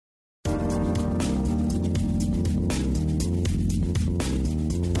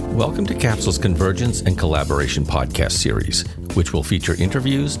Welcome to Capsule's Convergence and Collaboration podcast series, which will feature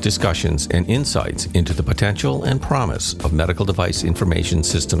interviews, discussions, and insights into the potential and promise of medical device information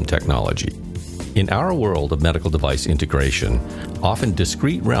system technology. In our world of medical device integration, often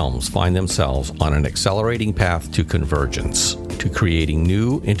discrete realms find themselves on an accelerating path to convergence, to creating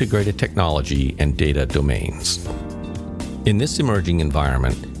new integrated technology and data domains. In this emerging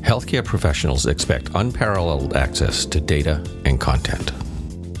environment, healthcare professionals expect unparalleled access to data and content.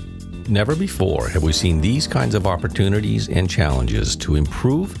 Never before have we seen these kinds of opportunities and challenges to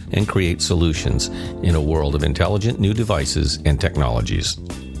improve and create solutions in a world of intelligent new devices and technologies.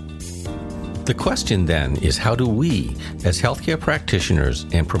 The question then is, how do we, as healthcare practitioners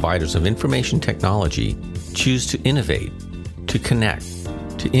and providers of information technology, choose to innovate, to connect,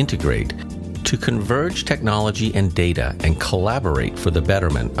 to integrate, to converge technology and data and collaborate for the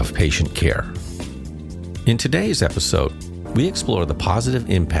betterment of patient care? In today's episode, we explore the positive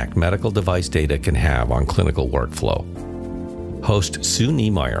impact medical device data can have on clinical workflow. Host Sue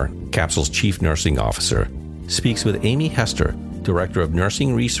Niemeyer, Capsule's Chief Nursing Officer, speaks with Amy Hester, Director of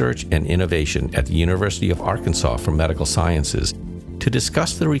Nursing Research and Innovation at the University of Arkansas for Medical Sciences, to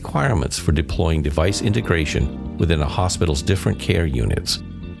discuss the requirements for deploying device integration within a hospital's different care units,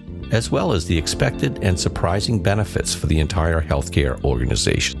 as well as the expected and surprising benefits for the entire healthcare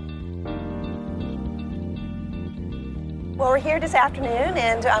organization. Well, we're here this afternoon,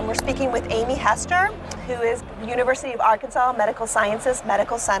 and we're speaking with Amy Hester, who is University of Arkansas Medical Sciences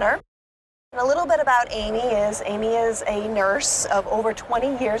Medical Center. And a little bit about Amy is a nurse of over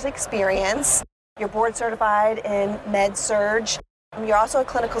 20 years experience. You're board certified in med-surg. You're also a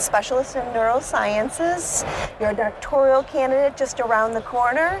clinical specialist in neurosciences. You're a doctoral candidate just around the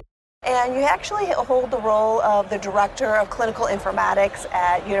corner. And you actually hold the role of the Director of Clinical Informatics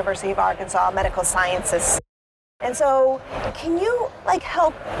at University of Arkansas Medical Sciences. And so, can you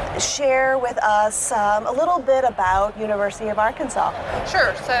help share with us a little bit about University of Arkansas?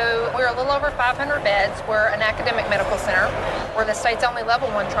 Sure. So we're a little over 500 beds. We're an academic medical center. We're the state's only level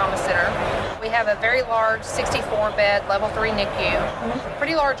 1 trauma center. We have a very large 64-bed level 3 NICU.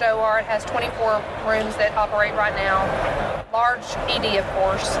 Pretty large OR. It has 24 rooms that operate right now. Large ED, of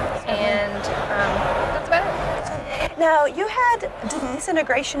course. And that's about it. Now, you had device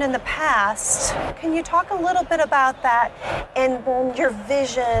integration in the past. Can you talk a little bit about that and then your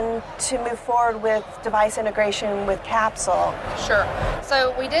vision to move forward with device integration with Capsule? Sure.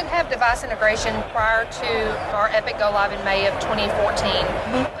 So we did have device integration prior to our Epic go live in May of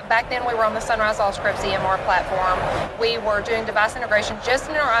 2014. Back then we were on the Sunrise Allscripts EMR platform. We were doing device integration just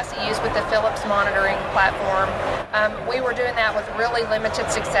in our ICUs with the Philips monitoring platform. We were doing that with really limited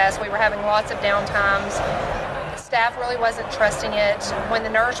success. We were having lots of downtimes. Staff really wasn't trusting it. When the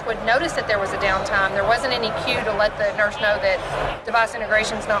nurse would notice that there was a downtime, there wasn't any cue to let the nurse know that device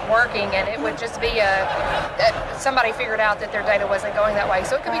integration's not working, and it would just be somebody figured out that their data wasn't going that way.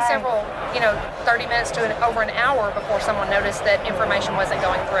 So it could be several, 30 minutes to over an hour before someone noticed that information wasn't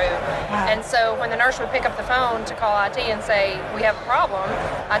going through. And so when the nurse would pick up the phone to call IT and say, we have a problem,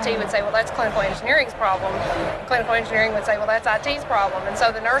 IT would say, well, that's clinical engineering's problem. Clinical engineering would say, well, that's IT's problem. And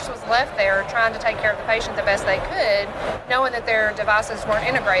so the nurse was left there trying to take care of the patient the best they could, knowing that their devices weren't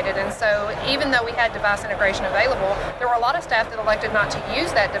integrated. And so even though we had device integration available, there were a lot of staff that elected not to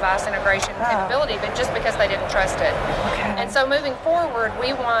use that device integration capability, but just because they didn't trust it. And so moving forward,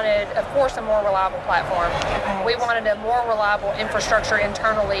 we wanted, of course, a more reliable platform. We wanted a more reliable infrastructure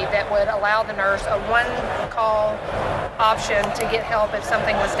internally that would allow the nurse a one-call option to get help if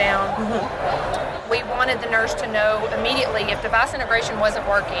something was down. We wanted the nurse to know immediately if device integration wasn't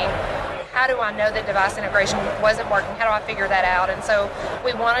working. How do I know that device integration wasn't working? How do I figure that out? And so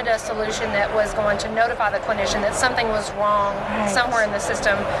we wanted a solution that was going to notify the clinician that something was wrong somewhere in the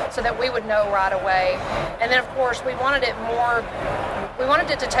system so that we would know right away. And then, of course, we wanted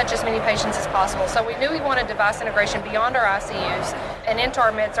it to touch as many patients as possible. So we knew we wanted device integration beyond our ICUs and into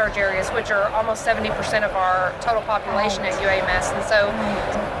our med-surg areas, which are almost 70% of our total population at UAMS. And so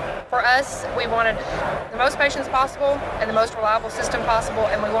for us, we wanted the most patients possible and the most reliable system possible,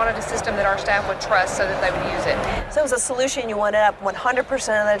 and we wanted a system that our staff would trust so that they would use it. So it was a solution you wanted up 100%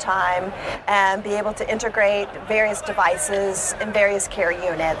 of the time and be able to integrate various devices in various care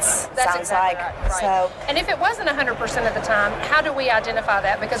units. That's sounds exactly like. Right. So, and if it wasn't 100% of the time, how do we identify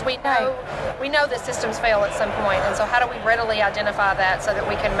that? Because we know that systems fail at some point, and so how do we readily identify that so that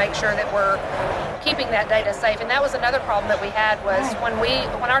we can make sure that we're keeping that data safe? And that was another problem that we had was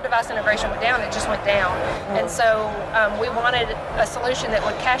when our device integration went down, it just went down. And so we wanted a solution that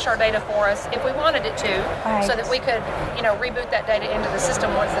would cache our data for us if we wanted it to, so that we could, reboot that data into the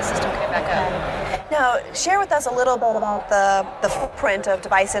system once the system came back up. Now, share with us a little bit about the footprint of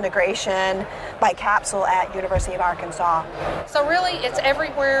device integration by capsule at University of Arkansas. So really, it's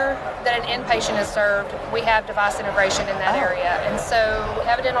everywhere that an inpatient is served, we have device integration in that area. And so we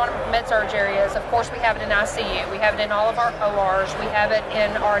have it in our med-surg areas. Of course, we have it in ICU. We have it in all of our ORs. We have it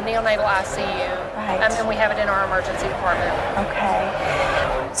in our neonatal ICU. Right. And we have it in our emergency department.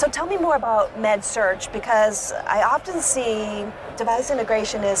 Okay. So tell me more about med-surg, because I often see device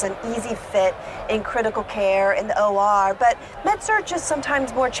integration is an easy fit in critical care in the OR, but med-surg is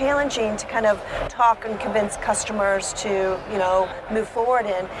sometimes more challenging to kind of talk and convince customers to, move forward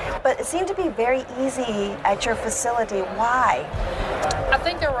in. But it seemed to be very easy at your facility. Why? I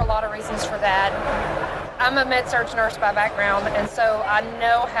think there were a lot of reasons for that. I'm a med-surg nurse by background, and so I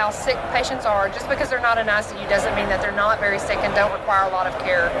know how sick patients are. Just because they're not in ICU doesn't mean that they're not very sick and don't require a lot of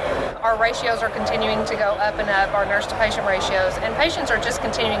care. Our ratios are continuing to go up and up, our nurse-to-patient ratios, and patients are just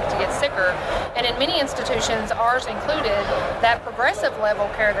continuing to get sicker. And in many institutions, ours included, that progressive level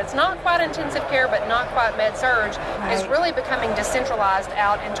care that's not quite intensive care but not quite med-surg is really becoming decentralized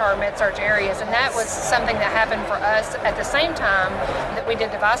out into our med-surg areas. And that was something that happened for us at the same time that we did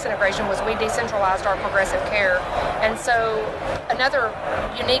device integration, was we decentralized our progressive care. And so another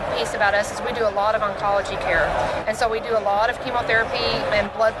unique piece about us is we do a lot of oncology care. And so we do a lot of chemotherapy and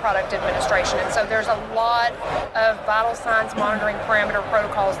blood product administration. And so there's a lot of vital signs monitoring parameter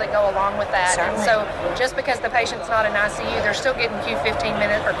protocols that go along with that. Certainly. And so just because the patient's not in ICU, they're still getting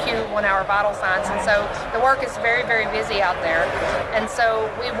Q15-minute or Q1-hour vital signs. And so the work is very, very busy out there. And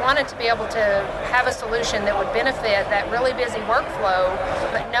so we wanted to be able to have a solution that would benefit that really busy workflow,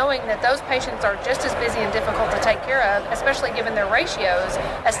 but knowing that those patients are just as busy and difficult to take care of, especially given their ratios,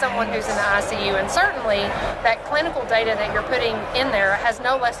 as someone who's in the ICU. And certainly that clinical data that you're putting in there has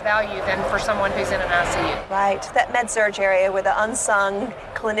no less value than for someone who's in an ICU. Right, that med-surg area where the unsung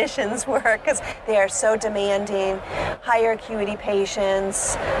clinicians work, because they are so demanding, higher acuity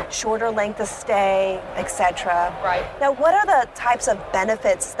patients, shorter length of stay, etc. Right. Now, what are the types of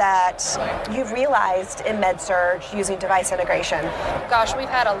benefits that you've realized in med-surg using device integration? Gosh, we've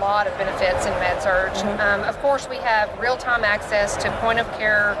had a lot of benefits in med-surg. Of course, we have real-time access to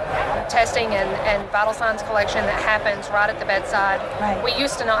point-of-care testing and vital signs collection that happens right at the bedside. Right. We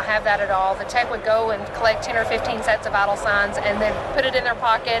used to not have that at all. The tech would go and collect 10 or 15 sets of vital signs and then put it in their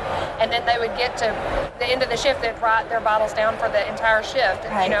pocket, and then they would get to the end of the shift, they'd write their vitals down for the entire shift.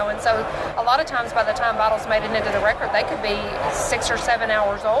 Right. And so a lot of times by the time vitals made it into the record, they could be 6 or 7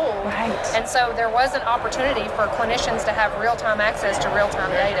 hours old. Right. And so there was an opportunity for clinicians to have real-time access to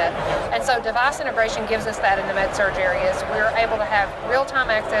real-time data. And so device integration gives us that in the med-surg areas. We're able to have real-time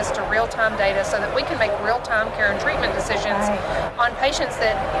access to real-time data so that we can make real-time care and treatment decisions on patients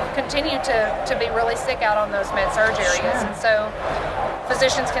that continue to be really sick out on those med-surg areas. And so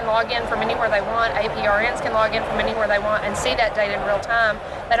physicians can log in from anywhere they want, APRNs can log in from anywhere they want and see that data in real time.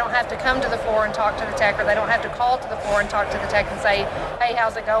 They don't have to come to the floor and talk to the tech, or they don't have to call to the floor and talk to the tech and say, hey,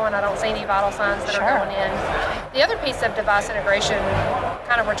 how's it going? I don't see any vital signs that are going in. The other piece of device integration,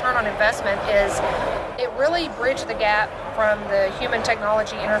 kind of return on investment, is it really bridged the gap from the human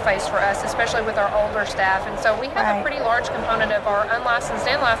technology interface for us, especially with our older staff. And so we have a pretty large component of our unlicensed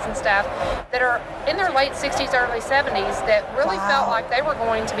and licensed staff that are in their late 60s, early 70s that really felt like they were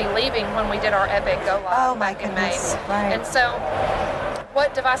going to be leaving when we did our Epic Go Live back in May. And so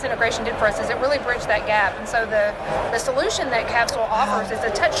what device integration did for us is it really bridged that gap. And so the solution that Capsule offers is a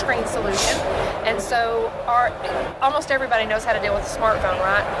touchscreen solution. And so almost everybody knows how to deal with a smartphone,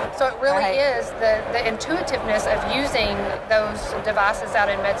 right? So it really is the intuitiveness of using those devices out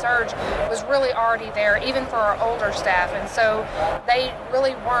in med-surg was really already there, even for our older staff. And so they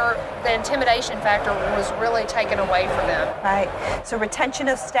really weren't, the intimidation factor was really taken away from them. Right. So retention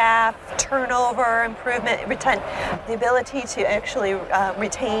of staff, turnover, improvement, the ability to actually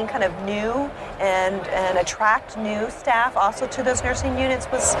retain kind of new and attract new staff also to those nursing units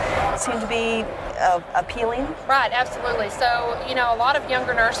seemed to be appealing. Right, absolutely. So, a lot of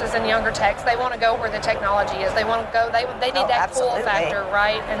younger nurses and younger techs, they want to go where the technology is. They want to go, they need that pull factor,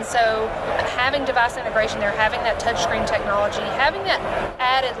 right? And so having device integration there, having that touchscreen technology, having that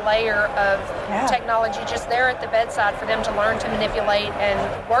added layer of technology just there at the bedside for them to learn to manipulate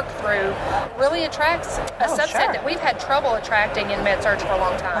and work through really attracts a subset that we've had trouble attracting in med-surg for a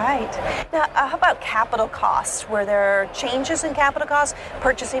long time. Right. Now, how about capital costs? Were there changes in capital costs,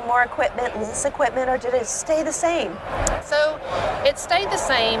 purchasing more equipment, less equipment? equipment, or did it stay the same? So it stayed the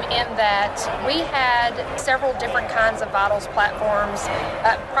same in that we had several different kinds of vitals platforms.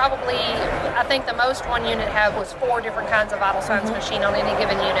 Probably, I think the most one unit had was 4 different kinds of vital signs machine on any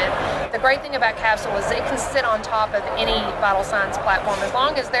given unit. The great thing about Capsule is it can sit on top of any vital signs platform. As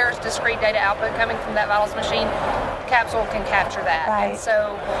long as there's discrete data output coming from that vitals machine, Capsule can capture that. Right. And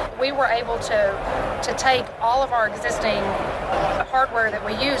so we were able to take all of our existing hardware that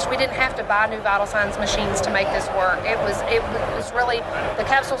we used. We didn't have to buy new vital signs machines to make this work. It was really, the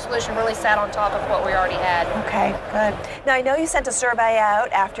Capsule solution really sat on top of what we already had. Okay, good. Now I know you sent a survey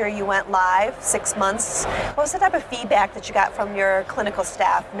out after you went live, 6 months. What was the type of feedback that you got from your clinical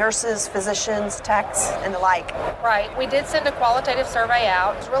staff, nurses, physicians, techs, and the like? Right. We did send a qualitative survey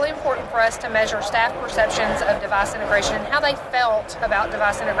out. It's really important for us to measure staff perceptions of device integration and how they felt about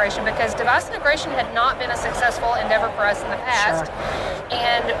device integration, because device integration had not been a successful endeavor for us in the past. Sure.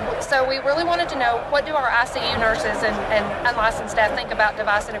 And so we really wanted to know, what do our ICU nurses and unlicensed staff think about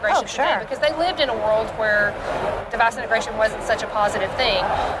device integration today? Because they lived in a world where device integration wasn't such a positive thing.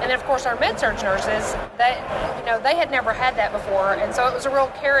 And then of course our med-surg nurses, they had never had that before, and so it was a real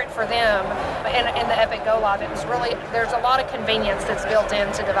carrot for them in the Epic Go Live. It was really, there's a lot of convenience that's built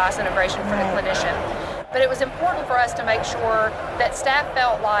into device integration for the clinician. But it was important for us to make sure that staff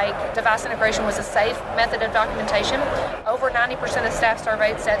felt like device integration was a safe method of documentation. Over 90% of staff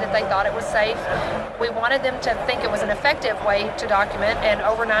surveyed said that they thought it was safe. We wanted them to think it was an effective way to document, and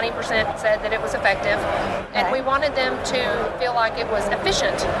over 90% said that it was effective. And we wanted them to feel like it was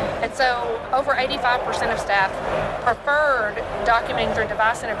efficient. And so over 85% of staff preferred documenting through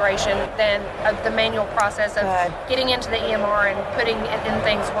device integration than the manual process of getting into the EMR and putting in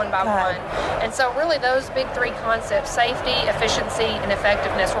things one by one. And so really those big 3 concepts, safety, efficiency, and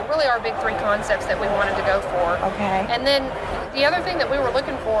effectiveness, were really our big 3 concepts that we wanted to go for. Okay. And then the other thing that we were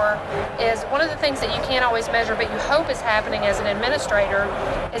looking for is, one of the things that you can't always measure but you hope is happening as an administrator,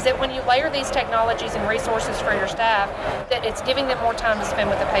 is that when you layer these technologies and resources for your staff, that it's giving them more time to spend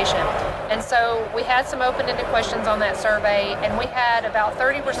with the patient. And so we had some open-ended questions on that survey, and we had about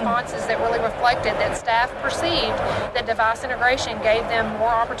 30 responses that really reflected that staff perceived that device integration gave them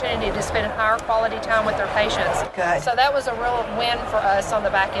more opportunity to spend higher quality time with their patients. Good. So that was a real win for us on the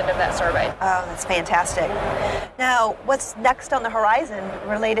back end of that survey. Oh, that's fantastic. Now, what's next on the horizon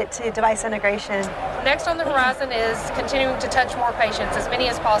related to device integration? Next on the horizon is continuing to touch more patients, as many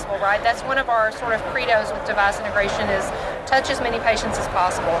as possible, right? That's one of our sort of credos with device integration, is touch as many patients as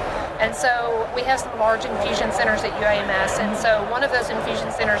possible. And so we have some large infusion centers at UAMS, and so one of those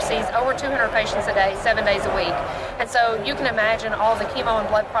infusion centers sees over 200 patients a day, 7 days a week. And so you can imagine all the chemo and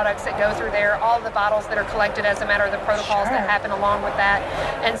blood products that go through there, all the vitals that are collected as a matter of the protocols that happen along with that.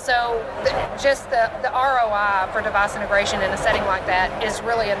 And so just the ROI for device integration in a setting like that is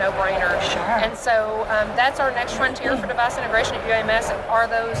really a no-brainer. And so that's our next frontier for device integration at UAMS, are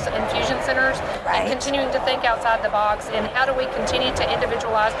those infusion centers, and continuing to think outside the box in how do we continue to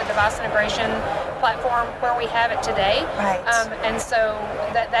individualize the device integration platform where we have it today. And so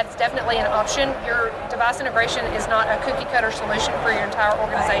that's definitely an option. Your device integration is not a cookie cutter solution for your entire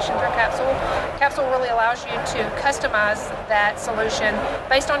organization through Capsule. Capsule really allows you to customize that solution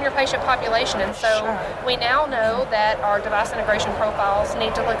based on your patient population. And so we now know that our device integration profiles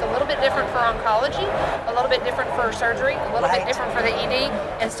need to look a little bit different for oncology, a little bit different for surgery, a little bit different for the ED.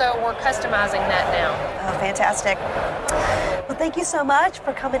 And so we're customizing that now. Oh, fantastic. Well, thank you so much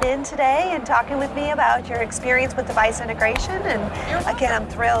for coming in today and talking with me about your experience with device integration. And again, I'm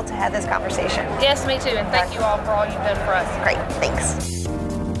thrilled to have this conversation. Yes, me too. And thank you all for all you've done for us. Great. Thanks.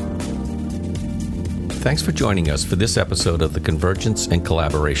 Thanks for joining us for this episode of the Convergence and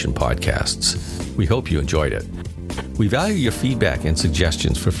Collaboration podcasts. We hope you enjoyed it. We value your feedback and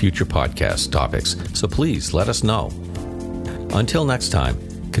suggestions for future podcast topics, so please let us know. Until next time,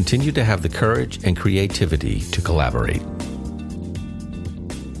 continue to have the courage and creativity to collaborate.